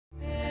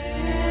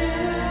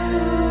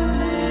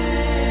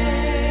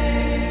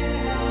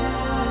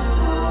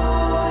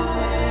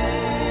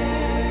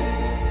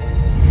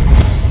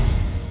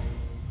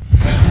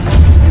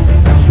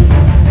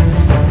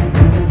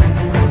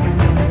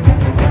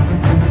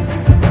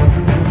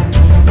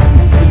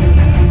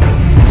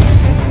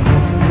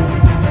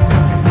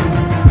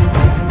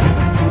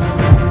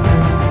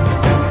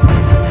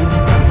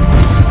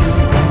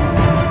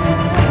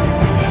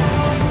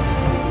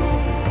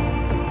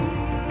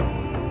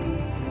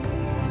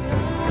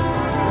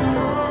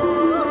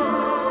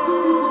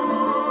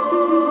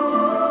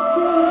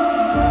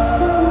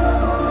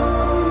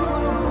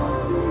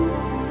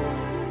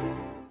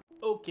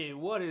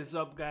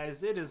up,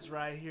 guys? It is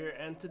Rai here,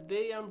 and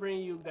today I'm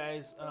bringing you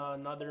guys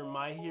another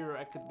My Hero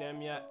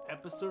Academia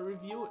episode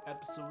review,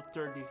 episode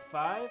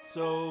 35.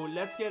 So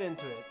let's get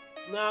into it.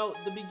 Now,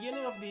 the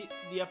beginning of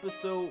the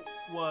episode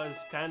was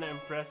kind of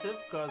impressive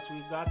because we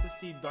got to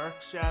see Dark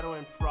Shadow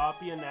and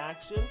Froppy in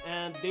action,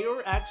 and they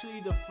were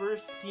actually the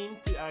first team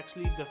to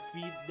actually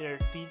defeat their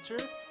teacher.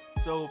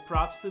 So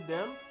props to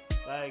them.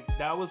 Like,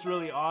 that was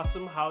really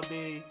awesome how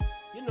they,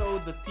 you know,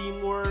 the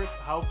teamwork,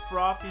 how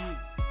Froppy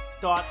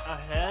thought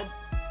ahead.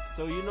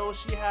 So, you know,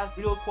 she has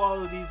real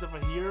qualities of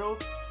a hero,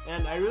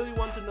 and I really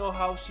want to know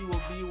how she will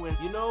be when,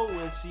 you know,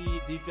 when she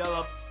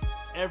develops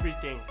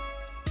everything.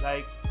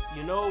 Like,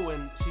 you know,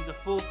 when she's a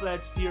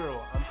full-fledged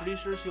hero. I'm pretty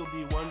sure she'll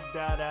be one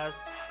badass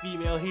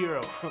female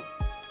hero.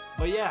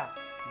 But yeah,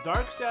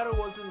 Dark Shadow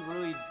wasn't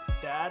really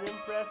that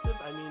impressive.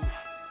 I mean,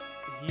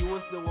 he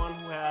was the one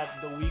who had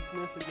the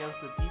weakness against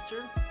the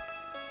teacher,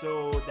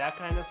 so that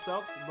kind of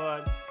sucks.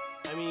 But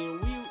I mean,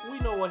 we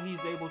know what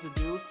he's able to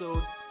do, so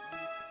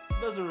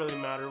it doesn't really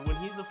matter. When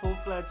he's a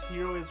full-fledged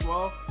hero as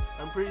well,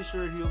 I'm pretty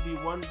sure he'll be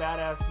one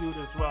badass dude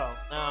as well.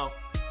 Now,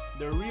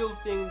 the real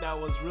thing that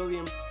was really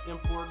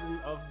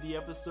important of the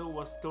episode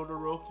was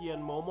Todoroki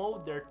and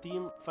Momo, their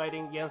team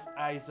fighting against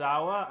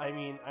Aizawa. I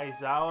mean,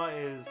 Aizawa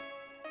is,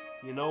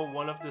 you know,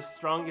 one of the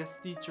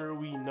strongest teacher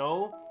we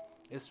know,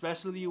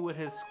 especially with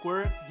his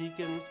quirk. He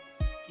can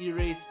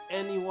erase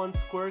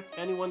anyone's quirk,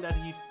 anyone that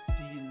he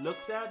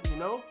looks at, you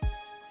know.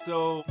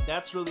 So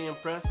that's really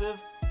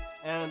impressive.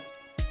 And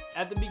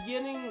at the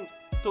beginning,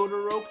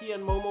 Todoroki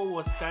and Momo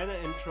was kind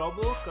of in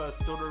trouble because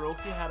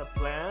Todoroki had a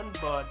plan,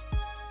 but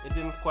it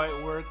didn't quite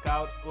work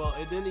out. Well,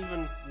 it didn't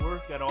even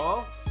work at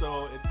all,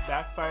 so it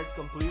backfired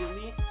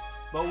completely.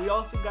 But we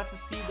also got to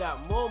see that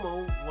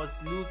Momo was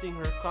losing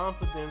her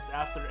confidence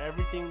after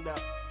everything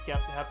that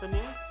kept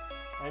happening.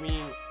 I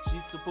mean,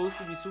 she's supposed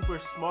to be super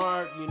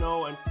smart, you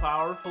know, and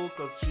powerful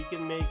because she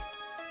can make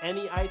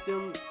any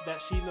item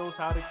that she knows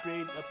how to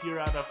create appear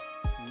out of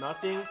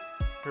nothing,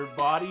 her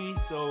body.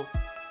 So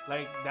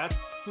like, that's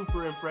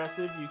super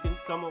impressive. You can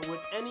come up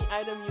with any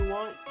item you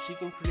want, she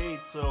can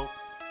create. So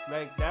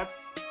like,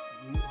 that's,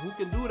 who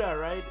can do that,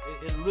 right?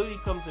 It really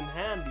comes in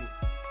handy.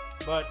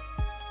 But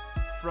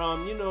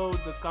from, you know,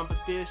 the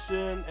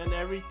competition and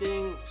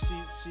everything,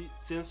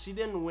 since she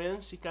didn't win,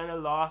 she kind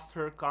of lost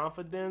her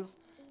confidence.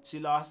 She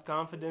lost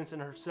confidence in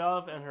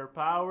herself and her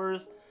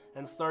powers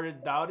and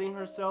started doubting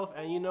herself.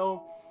 And you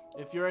know,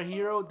 if you're a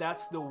hero,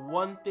 that's the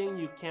one thing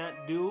you can't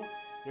do.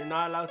 You're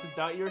not allowed to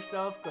doubt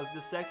yourself, because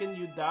the second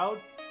you doubt,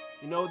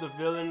 you know, the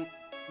villain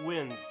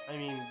wins. I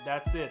mean,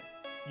 that's it.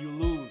 You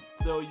lose.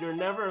 So you're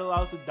never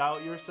allowed to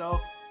doubt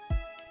yourself.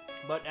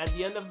 But at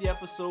the end of the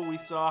episode, we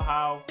saw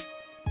how,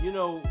 you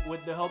know,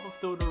 with the help of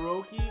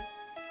Todoroki,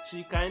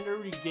 she kind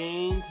of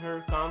regained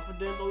her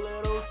confidence a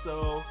little.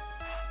 So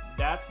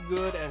that's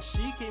good. And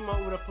she came up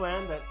with a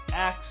plan that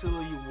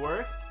actually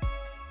worked.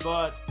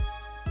 But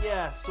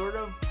yeah, sort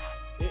of,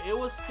 it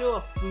was still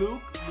a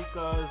fluke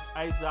because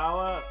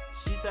Aizawa,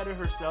 she said it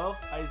herself,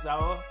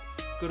 Aizawa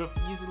could have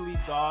easily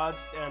dodged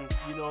and,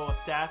 you know,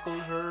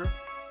 tackled her.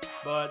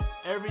 But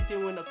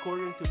everything went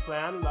according to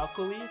plan,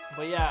 luckily.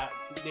 But yeah,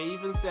 they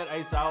even said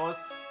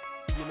Aizawa's,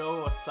 you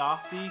know, a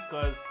softie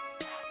because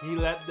he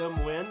let them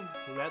win.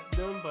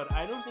 But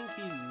I don't think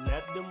he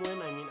let them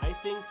win. I mean, I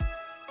think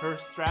her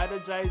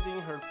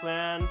strategizing, her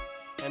plan,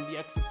 and the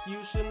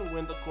execution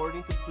went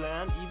according to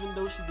plan, even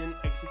though she didn't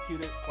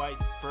execute it quite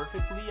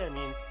perfectly. I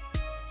mean,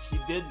 she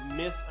did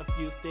miss a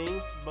few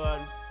things,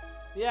 but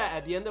yeah,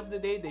 at the end of the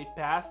day, they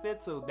passed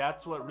it, so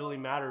that's what really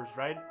matters,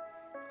 right?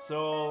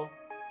 So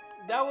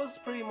that was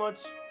pretty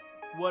much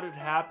what had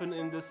happened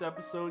in this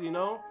episode, you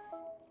know?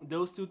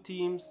 Those two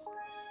teams.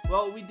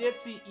 Well, we did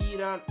see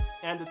Ida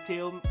and the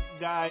tail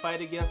guy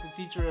fight against the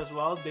teacher as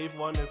well. They've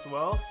won as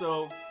well,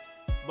 so,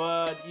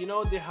 but you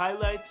know, the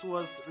highlights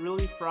was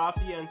really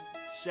Froppy and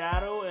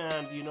Shadow,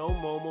 and you know,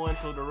 Momo and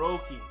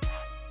Todoroki.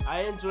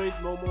 I enjoyed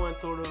Momo and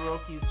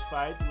Todoroki's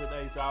fight with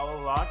Aizawa a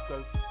lot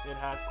because it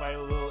had quite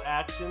a little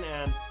action,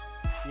 and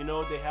you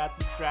know, they had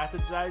to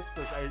strategize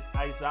because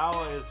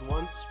Aizawa is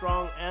one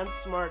strong and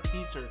smart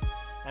teacher,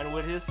 and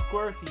with his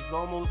quirk, he's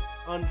almost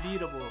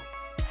unbeatable.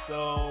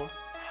 So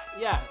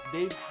yeah,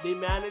 they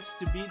managed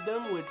to beat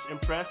them, which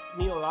impressed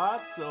me a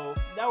lot. So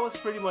that was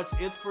pretty much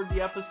it for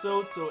the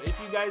episode. So if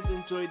you guys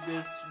enjoyed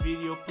this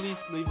video,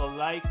 please leave a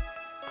like.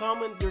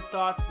 Comment your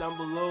thoughts down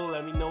below.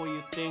 Let me know what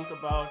you think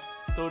about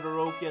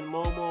Todoroki and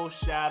Momo,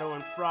 Shadow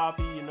and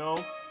Froppy, you know.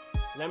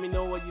 Let me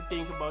know what you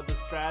think about the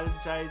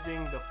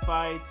strategizing, the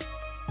fights.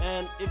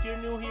 And if you're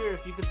new here,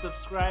 if you could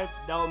subscribe,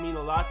 that will mean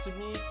a lot to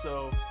me.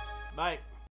 So, bye.